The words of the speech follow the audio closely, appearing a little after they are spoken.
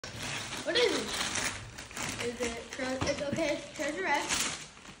What is it? Is it? It's okay. It's Treasure X.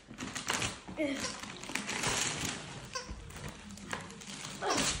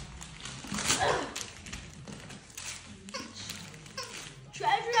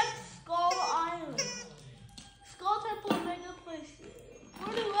 Treasure X Skull Island. Skull Temple Mega Place.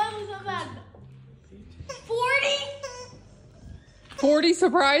 40 levels of Magma. 40? 40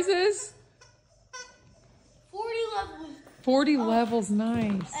 surprises? 40 levels. 40 levels,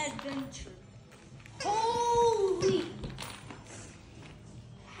 nice. Adventure. Holy.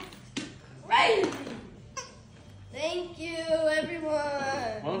 Crazy. Thank you, everyone.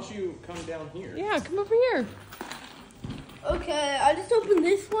 Why don't you come down here? Yeah, come over here. Okay, I just opened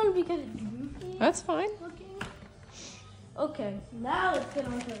this one because it's goofy That's fine. looking. Okay, now let's get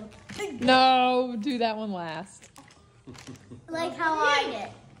on to the big No, do that one last. like how I did.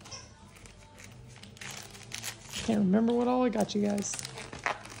 Can't remember what all I got you guys.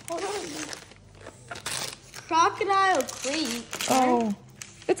 Hold on. Crocodile Creek. Oh,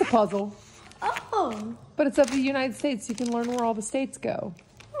 it's a puzzle. Oh. But it's of the United States. You can learn where all the states go.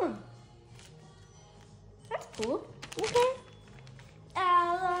 That's cool. Okay.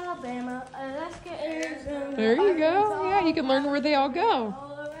 Alabama, Alaska, Arizona. There you go. Arkansas, Yeah, you can learn where they all go.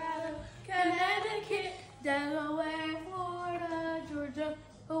 Colorado, Connecticut, Delaware, Florida, Georgia,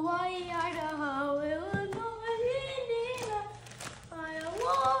 Hawaii, Idaho, Illinois, Indiana,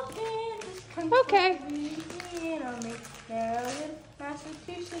 Iowa, Kansas, Kentucky, Okay. Louisiana, Maryland,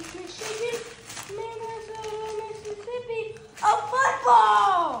 Massachusetts, Michigan, Minnesota, Mississippi. A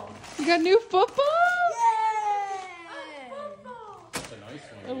football! You got new football? Yay! A football! That's a nice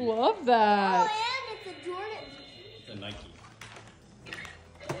one. I love that. Oh, and it's a Jordan. It's a Nike. This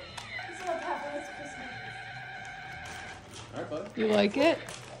is what Papa's Christmas. All right, bud. You like it?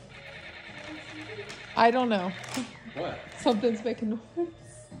 I don't know. What? Something's making noise.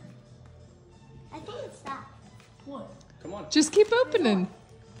 I think it's that. What? Come on. Just keep opening.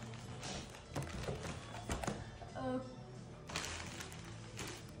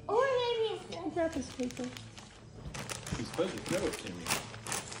 Or maybe it's I'll grab this paper. You're supposed to throw it to me.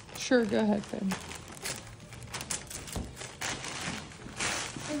 Sure, go ahead, Ben.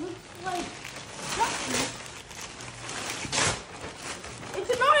 It looks like something. It's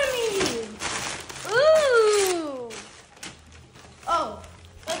an army! Ooh! Oh,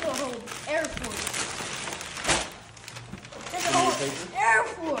 that's a whole Air Force. That's a whole Air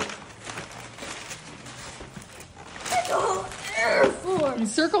Force. That's a whole Air Force. You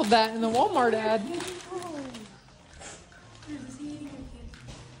circled that in the Walmart ad.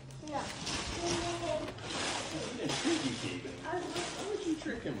 Yeah. You didn't trick you, Keegan. Why would you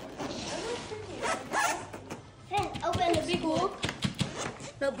trick him like that? Hey, open the big one.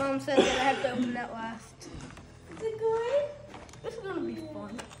 Nope, Mom said that I have to open that last. Is it good? This is gonna be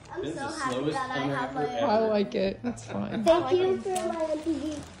fun. I'm This is so the happy slowest that I timer have ever. my. I like it. It's fine. Thank you for my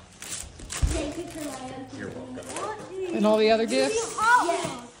MTV. Thank you for my MTV. You're welcome. And all the other gifts? Yes.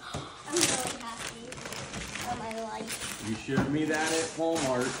 I'm really happy for my life. You showed me that at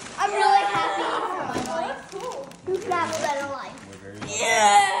Walmart. I'm really happy for my life. Cool. Who's got a better life? We're very welcome.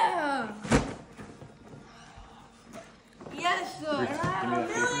 Yeah. Yes, sir. Rich, And I have give me a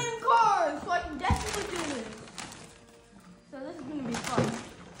that million cars, so I can definitely do this. So this is gonna be fun.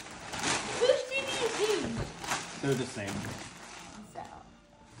 Whose TV is these? They're the same. So,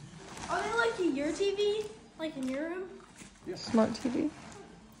 are they like your TV? Like in your room? Smart TV.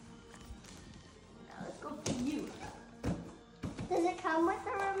 Now let's go for you. Does it come with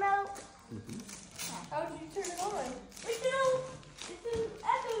a remote? How did you turn it on? It's an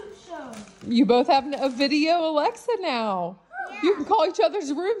echo show. You both have a video Alexa now. Yeah. You can call each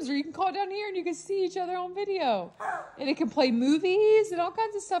other's rooms or you can call down here and you can see each other on video. And it can play movies and all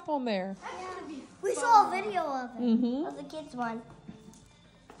kinds of stuff on there. That's gonna be We saw a video of it. Mm-hmm. Of the kids one.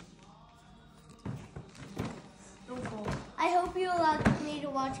 I hope you allow me to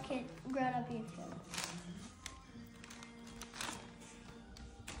watch grown up YouTube.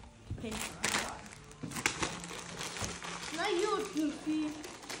 Not you, Goofy.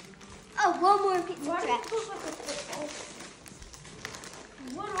 Oh, one more pizza trap.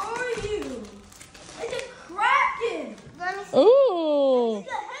 What are you? It's a kraken. Ooh.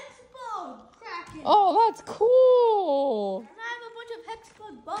 It's a hexbug kraken. Oh, that's cool. And I have a bunch of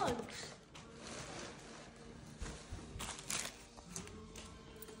hexbug bugs.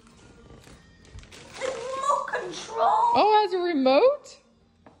 It's remote control. Oh, it has a remote?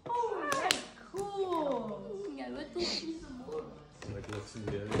 Oh, that's cool. Yeah, let's go see some more. Like looks and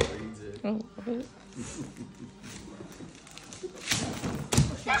goes, reads it. I love it.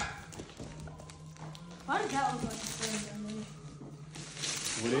 Why does that look like a thing?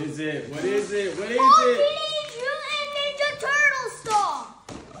 What is it? What is it? What is Oh, it? Teenage Mutant Ninja Turtle stuff!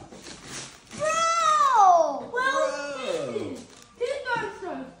 Bro! Bro. Two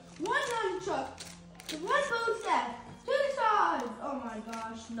thrusters, one nunchuck, one bow staff, two sides. Oh my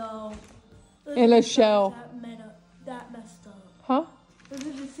gosh, no. And a shell. That messed up. Huh? Those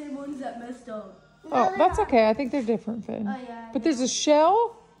are the same ones that messed up. Oh, that's okay. I think they're different, Finn. Oh, yeah. But there's a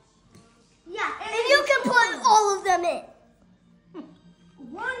shell? Yeah, and you can put all of them in.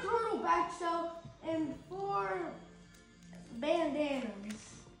 One turtle back shell and 4 bandanas.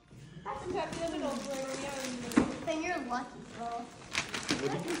 That's then you're lucky, bro.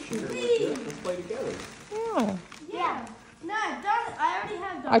 What did you share? Let's play together. Yeah. Yeah. No, I already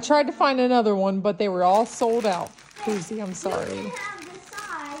have I tried to find another one, but they were all sold out. Susie, I'm You sorry. can have the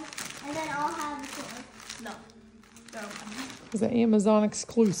side, and then I'll have the sword. No. It's an Amazon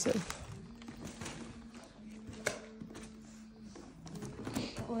exclusive.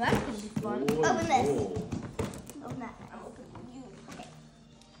 Well, that's gonna be fun. Whoa, Open this. whoa. Open that. I'm opening you. Okay.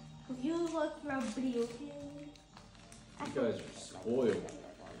 You look for a video game. You guys are spoiled.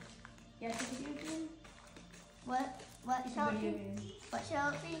 Yes, a video game. What shall it be? What shall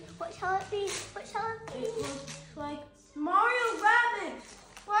it be? What shall it be? What shall it be? It looks like Mario Rabbids.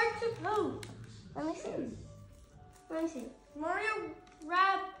 Sparks of Hope. Let me see. Mario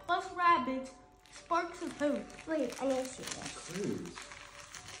plus Rabbids. Sparks of Hope. Wait, I need to see this. Cruise.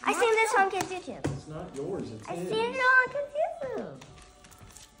 I seen this on Kids YouTube. It's not yours, it's I his. seen it on Kids YouTube.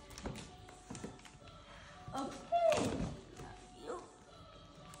 Okay.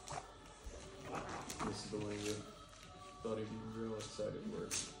 This is the one you thought he'd be real excited for.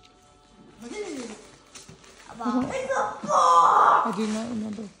 What is it? It's a box. I do not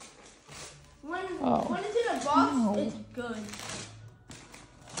remember. When Oh. it's in a box, No. it's good.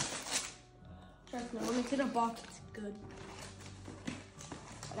 Trust me, when it's in a box, it's good.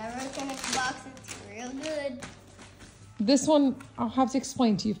 Whenever it's in a box, it's real good. This one, I'll have to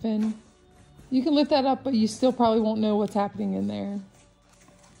explain to you, Finn. You can lift that up, but you still probably won't know what's happening in there.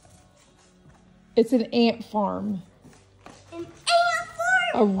 It's an ant farm. An ant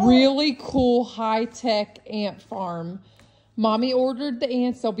farm! A really cool, high-tech ant farm. Mommy ordered the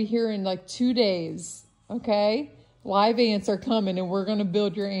ants. They'll be here in like 2 days. Okay? Live ants are coming, and we're going to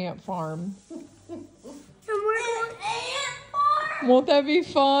build your ant farm. And we're going ant farm! Won't that be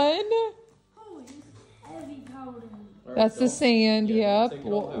fun? Holy heavy powder. That's the sand, Yeah, yep. take it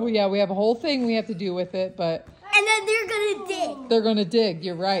all Well, out. yeah, we have a whole thing we have to do with it, but And then they're gonna dig they're going to dig.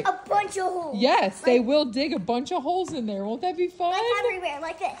 You're right. a bunch of holes. Yes, they will dig a bunch of holes in there. Won't that be fun? Like everywhere,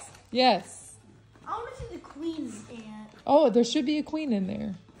 like this. Yes. I want to see the queen ant. Oh, there should be a queen in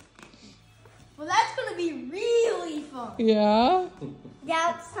there. Well, that's gonna be really fun. Yeah.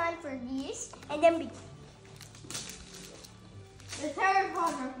 Now it's time for these, and then it's Harry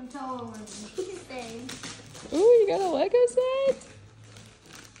Potter from these things. Ooh, you got a Lego set?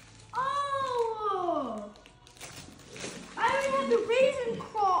 Oh! I already have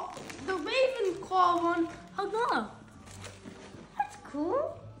the Ravenclaw one hung up. That's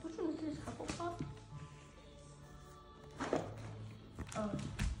cool. Which one is this? Hufflepuff? Oh.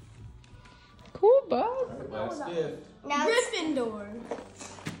 Cool, Bob. Last gift. Now Gryffindor.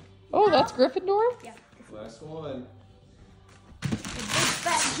 Oh, that's Gryffindor? Yeah. Last one. The big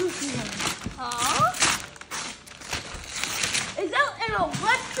fat juicy one. Huh? Is that an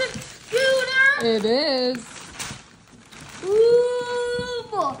electric scooter? It is. Ooh,